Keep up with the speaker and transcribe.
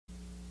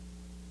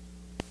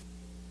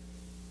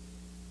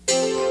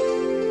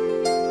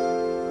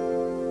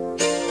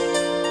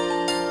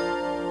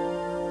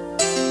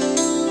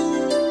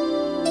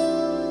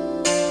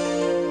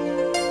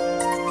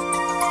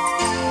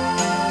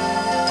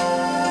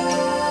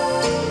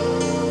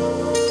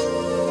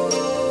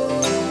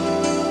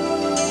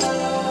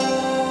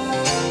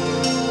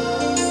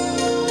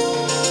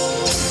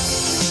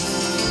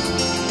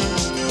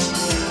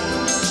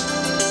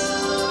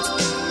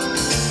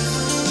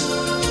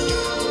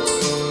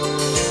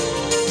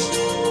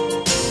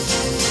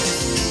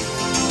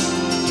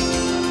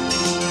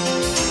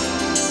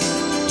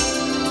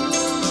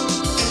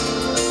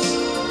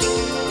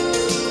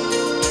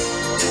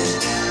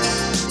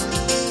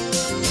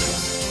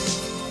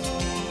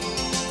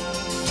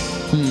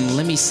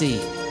Let me see.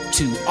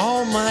 To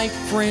all my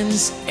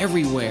friends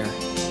everywhere.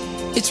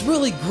 It's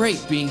really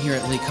great being here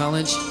at Lee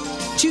College.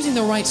 Choosing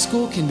the right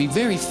school can be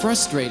very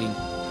frustrating.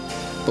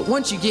 But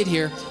once you get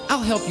here,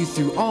 I'll help you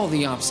through all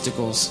the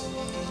obstacles.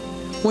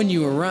 When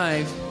you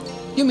arrive,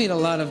 you'll meet a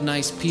lot of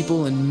nice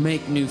people and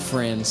make new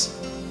friends.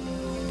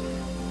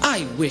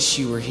 I wish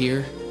you were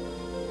here.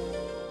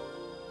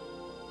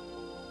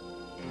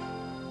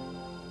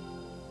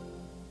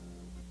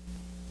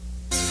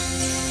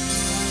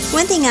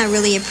 One thing I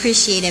really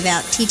appreciate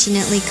about teaching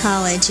at Lee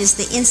College is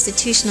the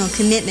institutional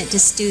commitment to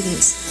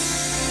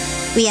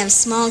students. We have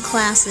small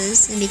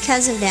classes, and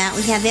because of that,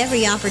 we have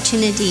every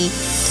opportunity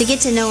to get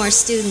to know our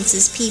students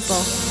as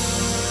people.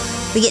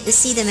 We get to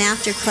see them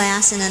after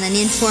class and on an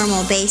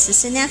informal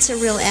basis, and that's a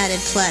real added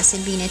plus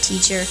in being a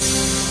teacher.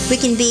 We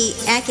can be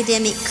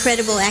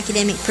credible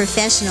academic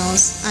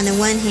professionals on the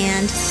one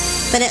hand,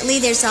 but at Lee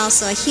there's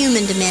also a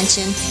human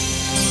dimension.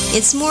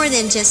 It's more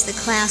than just the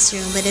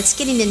classroom, but it's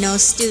getting to know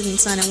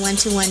students on a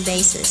one-to-one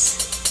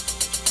basis.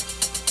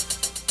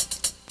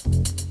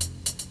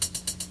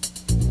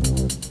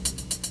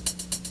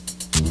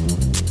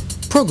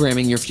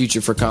 Programming your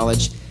future for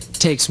college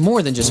takes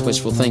more than just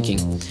wishful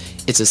thinking.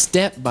 It's a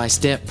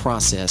step-by-step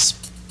process.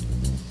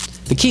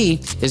 The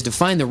key is to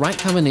find the right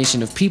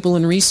combination of people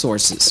and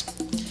resources.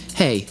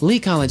 Hey, Lee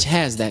College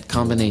has that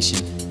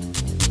combination.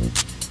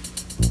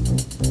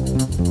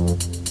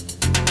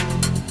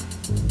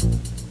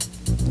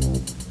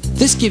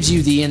 This gives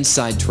you the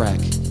inside track.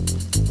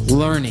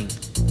 Learning.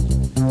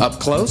 Up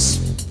close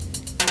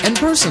and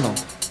personal.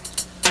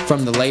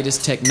 From the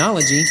latest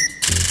technology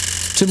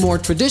to more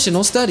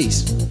traditional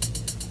studies.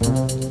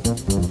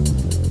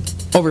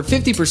 Over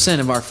 50%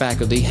 of our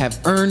faculty have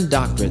earned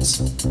doctorates.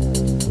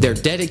 They're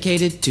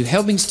dedicated to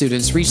helping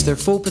students reach their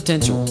full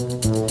potential.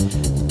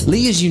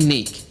 Lee is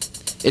unique.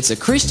 It's a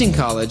Christian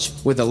college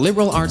with a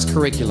liberal arts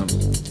curriculum.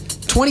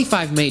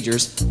 25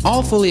 majors,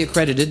 all fully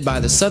accredited by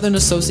the Southern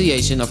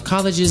Association of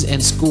Colleges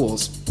and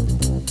Schools.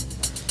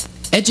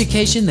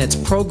 Education that's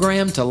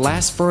programmed to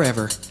last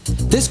forever.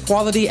 This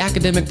quality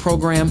academic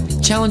program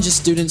challenges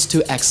students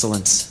to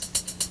excellence.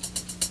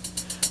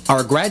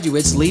 Our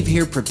graduates leave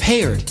here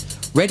prepared,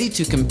 ready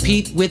to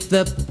compete with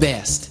the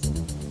best.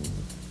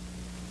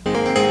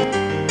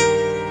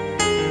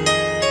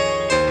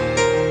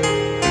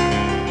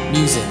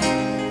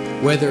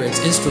 Music, whether it's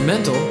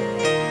instrumental,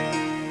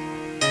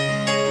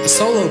 a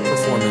solo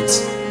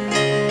performance,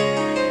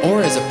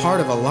 or as a part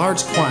of a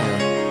large choir,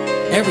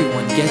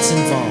 everyone gets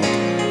involved.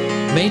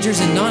 Majors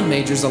and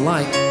non-majors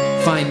alike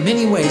find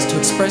many ways to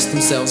express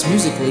themselves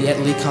musically at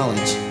Lee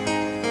College.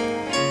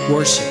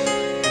 Worship,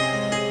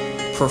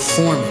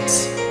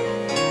 performance,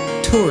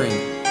 touring.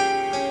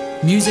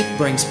 Music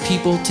brings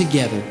people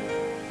together.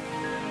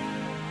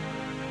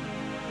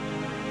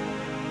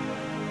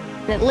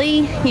 At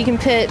Lee, you can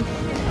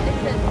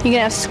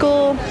have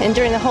school, and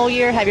during the whole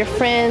year have your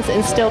friends,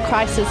 and still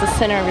Christ is the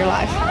center of your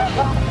life.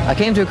 I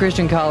came to a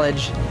Christian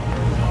college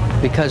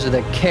because of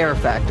the care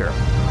factor.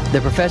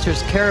 The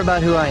professors care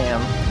about who I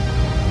am,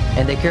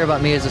 and they care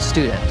about me as a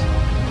student.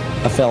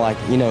 I felt like,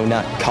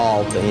 not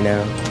called, but,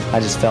 I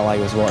just felt like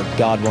it was what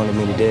God wanted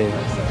me to do.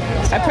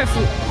 I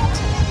prefer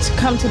to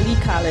come to Lee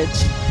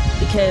College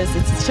because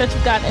it's a Church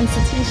of God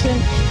institution,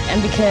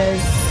 and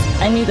because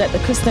I knew that the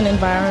Christian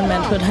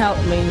environment would help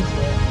me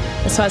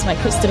as far as my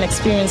Christian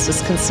experience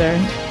was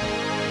concerned.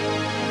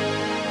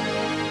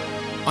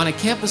 On a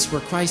campus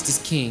where Christ is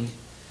King,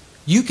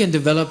 you can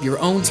develop your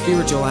own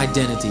spiritual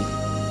identity.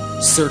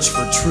 Search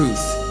for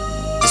truth.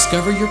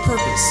 Discover your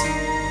purpose.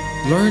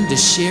 Learn to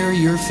share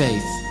your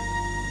faith.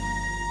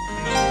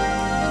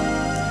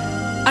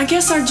 I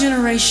guess our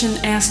generation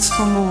asks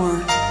for more.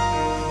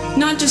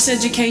 Not just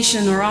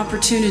education or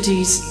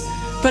opportunities,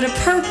 but a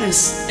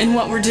purpose in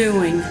what we're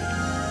doing.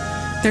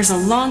 There's a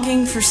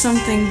longing for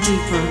something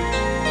deeper.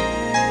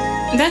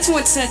 That's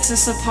what sets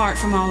us apart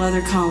from all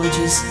other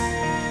colleges.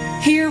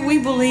 Here we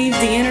believe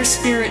the inner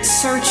spirit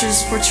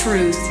searches for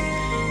truth,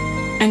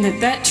 and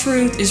that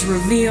truth is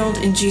revealed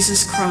in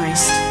Jesus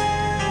Christ.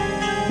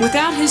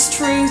 Without His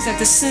truth at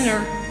the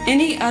center,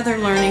 any other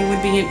learning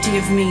would be empty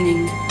of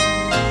meaning.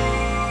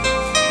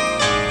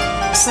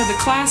 So the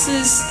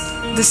classes,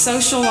 the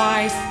social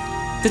life,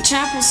 the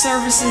chapel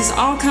services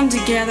all come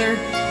together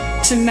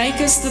to make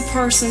us the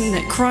person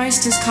that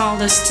Christ has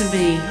called us to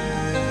be.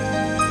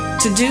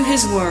 To do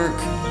His work,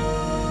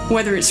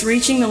 whether it's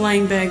reaching the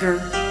lame beggar,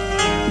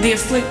 the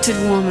afflicted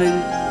woman,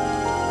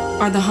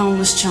 or the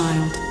homeless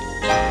child.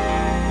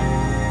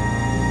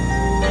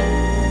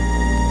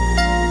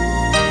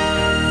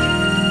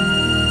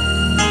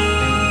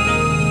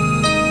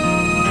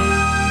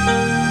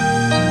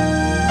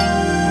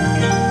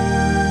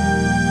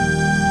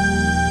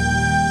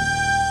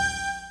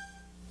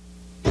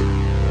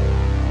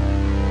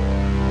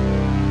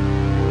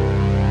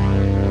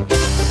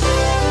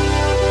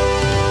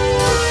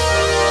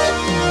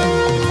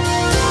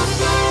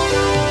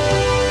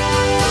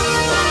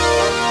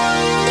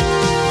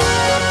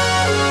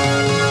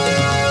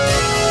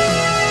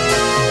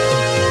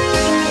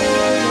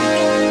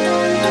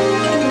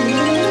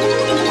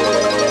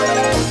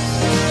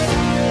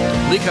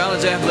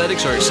 College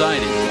athletics are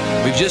exciting.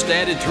 We've just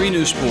added 3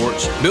 new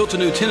sports, built a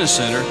new tennis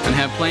center, and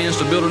have plans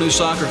to build a new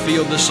soccer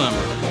field this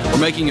summer. We're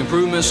making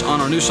improvements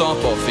on our new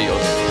softball field.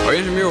 Our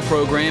intramural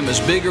program is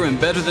bigger and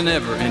better than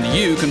ever, and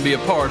you can be a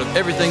part of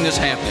everything that's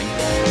happening.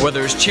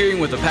 Whether it's cheering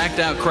with a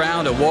packed-out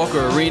crowd at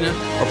Walker Arena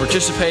or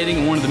participating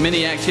in one of the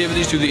many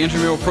activities through the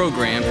intramural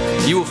program,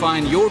 you will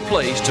find your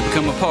place to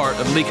become a part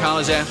of Lee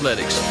College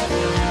athletics.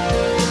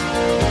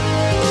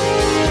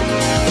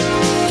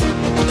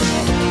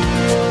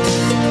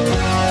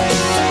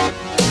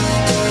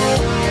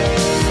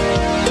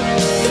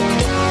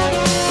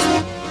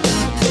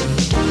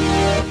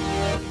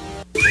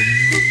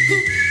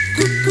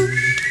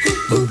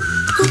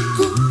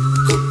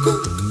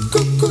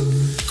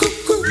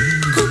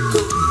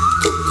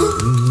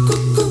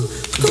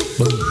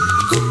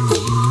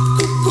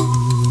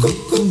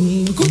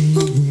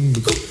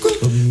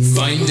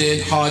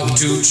 Hard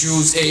to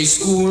choose a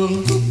school.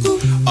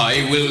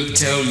 I will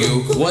tell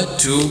you what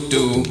to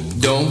do.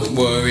 Don't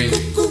worry.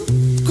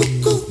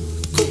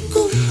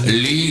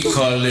 Lee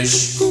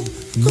College.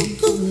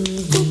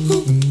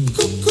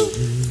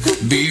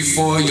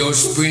 Before your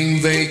spring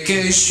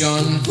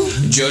vacation,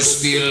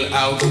 just fill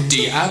out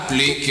the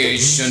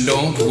application.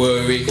 Don't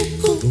worry.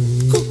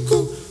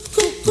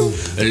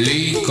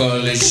 Lee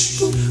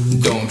College.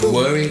 Don't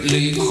worry,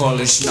 Lee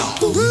College now.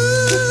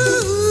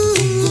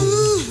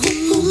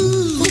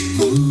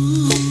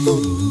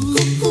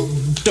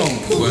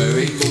 Don't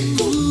worry.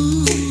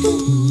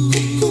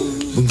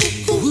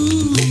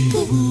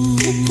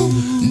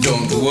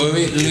 Don't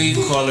worry, Lee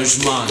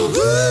College man.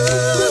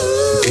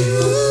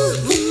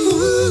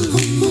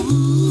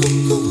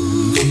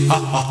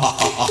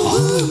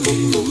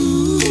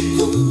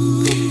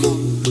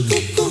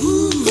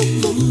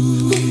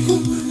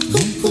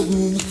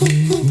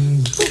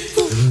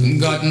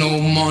 Got no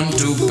money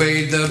to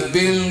pay the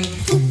bill.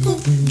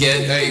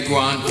 Get a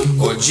grant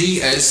or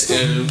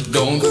GSL.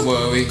 Don't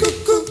worry.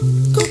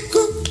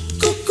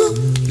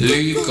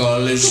 Lee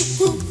College.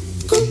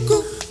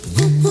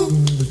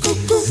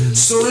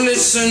 So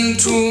listen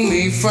to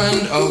me,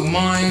 friend of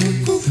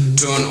mine.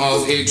 Turn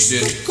off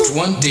exit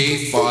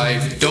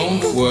 25.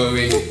 Don't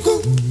worry.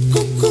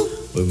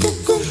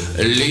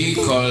 Lee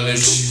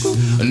College.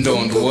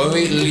 Don't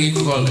worry, Lee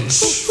College.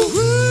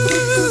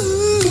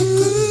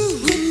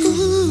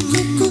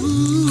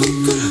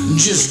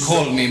 Just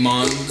call me,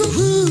 man.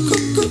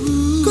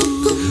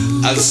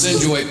 I'll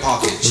send you a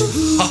package.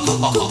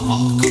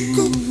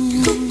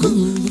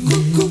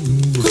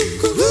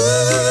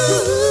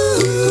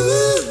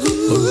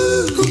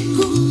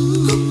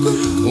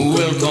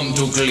 Welcome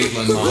to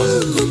Cleveland,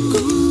 man.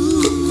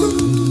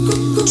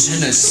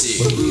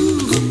 Tennessee.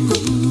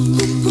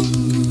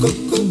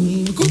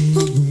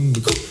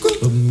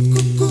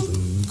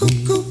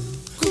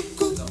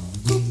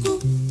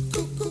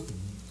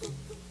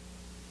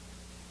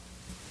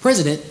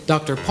 President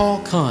Dr.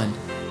 Paul Kahn.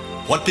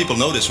 What people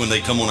notice when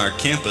they come on our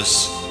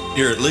campus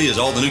here at Lee is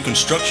all the new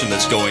construction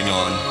that's going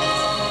on.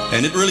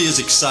 And it really is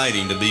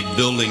exciting to be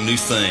building new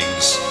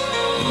things.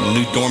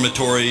 New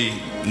dormitory,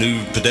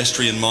 new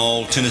pedestrian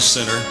mall, tennis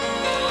center.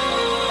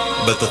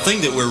 But the thing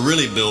that we're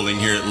really building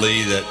here at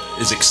Lee that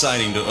is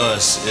exciting to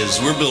us is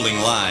we're building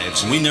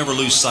lives, and we never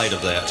lose sight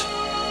of that.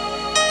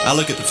 I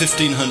look at the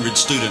 1,500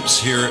 students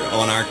here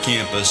on our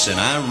campus, and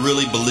I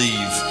really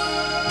believe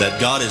that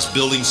God is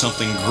building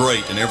something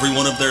great in every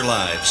one of their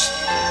lives.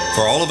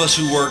 For all of us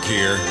who work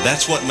here,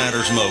 that's what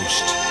matters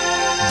most.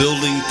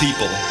 Building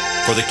people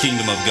for the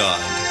kingdom of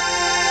God.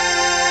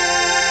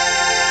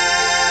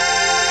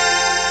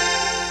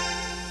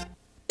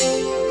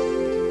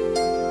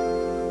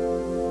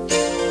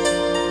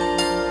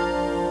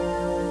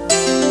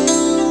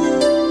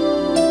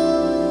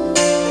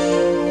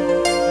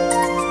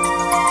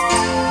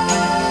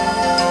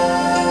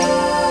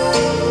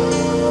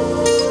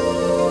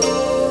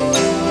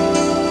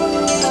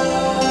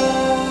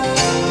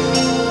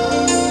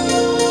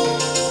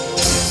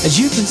 As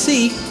you can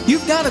see,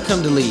 you've got to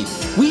come to Lee.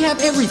 We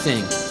have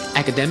everything: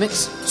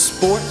 academics,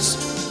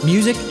 sports,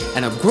 music,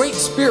 and a great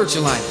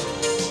spiritual life.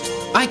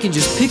 I can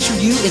just picture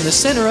you in the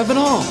center of it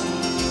all.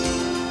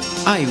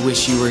 I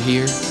wish you were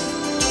here.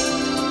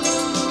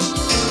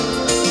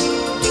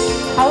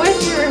 I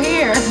wish you were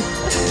here.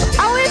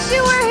 I wish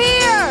you were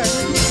here.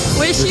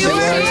 Wish you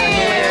were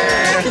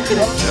here.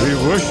 We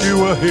wish you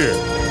were here.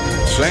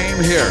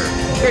 Same here.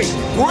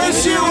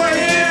 Wish you were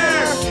here.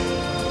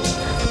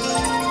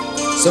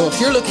 So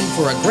if you're looking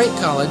for a great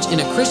college in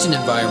a Christian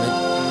environment,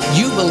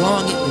 you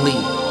belong at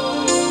Lee.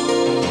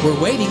 We're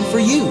waiting for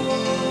you.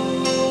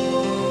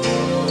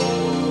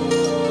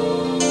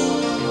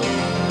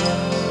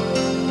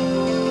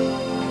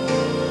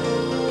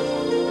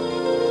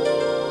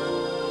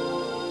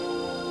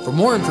 For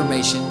more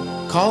information,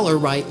 call or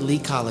write Lee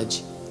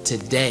College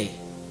today.